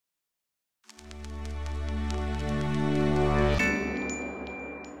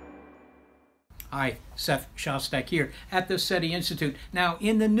Hi, Seth Shostak here at the SETI Institute. Now,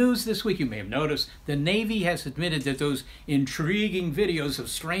 in the news this week, you may have noticed, the Navy has admitted that those intriguing videos of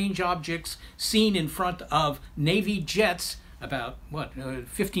strange objects seen in front of Navy jets about,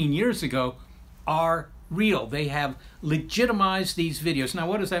 15 years ago are real. They have legitimized these videos. Now,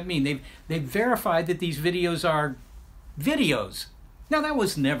 what does that mean? They've verified that these videos are videos. Now, that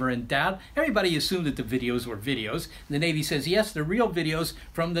was never in doubt. Everybody assumed that the videos were videos. The Navy says, yes, they're real videos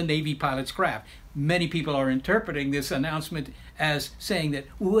from the Navy pilot's craft. Many people are interpreting this announcement as saying that,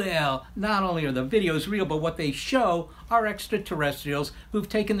 well, not only are the videos real, but what they show are extraterrestrials who've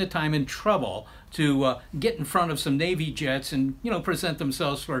taken the time and trouble to get in front of some Navy jets and, present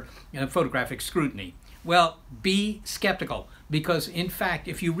themselves for photographic scrutiny. Well, be skeptical, because, in fact,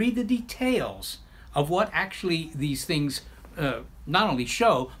 if you read the details of what actually these things not only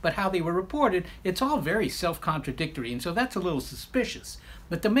show, but how they were reported, it's all very self-contradictory, and so that's a little suspicious.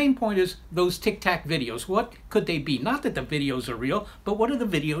 But the main point is those tic-tac videos. What could they be? Not that the videos are real, but what do the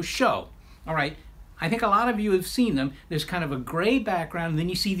videos show? All right, I think a lot of you have seen them. There's kind of a gray background, and then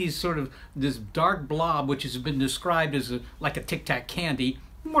you see these this dark blob, which has been described as like a tic-tac candy.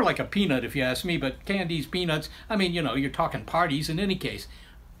 More like a peanut, if you ask me, but candies, peanuts, I mean, you're talking parties in any case.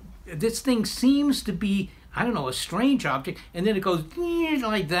 This thing seems to be, I don't know, a strange object, and then it goes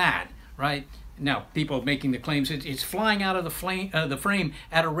like that, right? Now, people making the claims it's flying out of the frame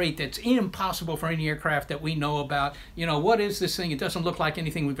at a rate that's impossible for any aircraft that we know about. What is this thing? It doesn't look like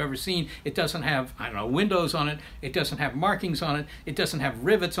anything we've ever seen. It doesn't have, I don't know, windows on it. It doesn't have markings on it. It doesn't have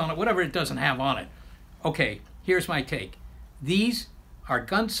rivets on it, whatever it doesn't have on it. Okay, here's my take. These are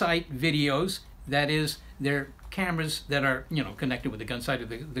gun sight videos. That is, they're cameras that are connected with the gun sight of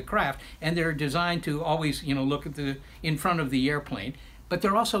the craft, and they're designed to always look at in front of the airplane. But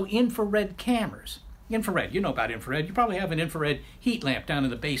they're also infrared cameras. Infrared, you know about infrared. You probably have an infrared heat lamp down in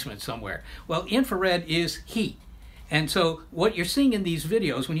the basement somewhere. Well, infrared is heat, and so what you're seeing in these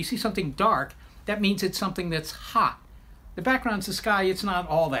videos, when you see something dark, that means it's something that's hot. The background's the sky. It's not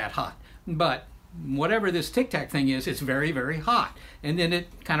all that hot, but whatever this tic-tac thing is, it's very, very hot, and then it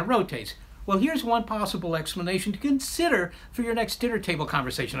kind of rotates. Well, here's one possible explanation to consider for your next dinner table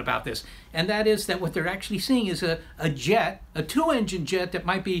conversation about this, and that is that what they're actually seeing is a jet, a two-engine jet that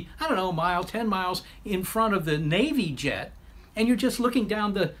might be, I don't know, a mile, 10 miles in front of the Navy jet, and you're just looking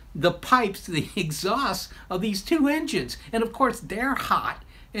down the pipes, the exhausts of these two engines, and of course they're hot,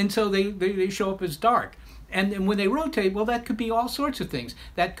 and so they show up as dark. And then when they rotate, well, that could be all sorts of things.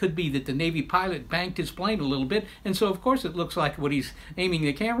 That could be that the Navy pilot banked his plane a little bit, and so of course it looks like what he's aiming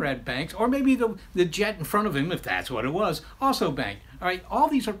the camera at banks, or maybe the jet in front of him, if that's what it was, also banked. All right, all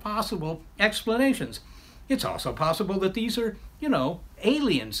these are possible explanations. It's also possible that these are,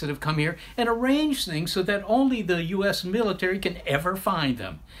 aliens that have come here and arranged things so that only the U.S. military can ever find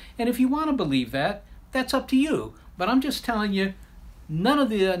them. And if you want to believe that, that's up to you. But I'm just telling you, none of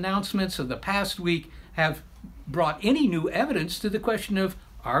the announcements of the past week have brought any new evidence to the question of,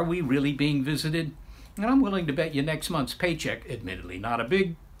 are we really being visited? And I'm willing to bet you next month's paycheck, admittedly not a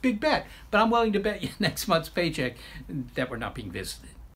big bet, but I'm willing to bet you next month's paycheck that we're not being visited.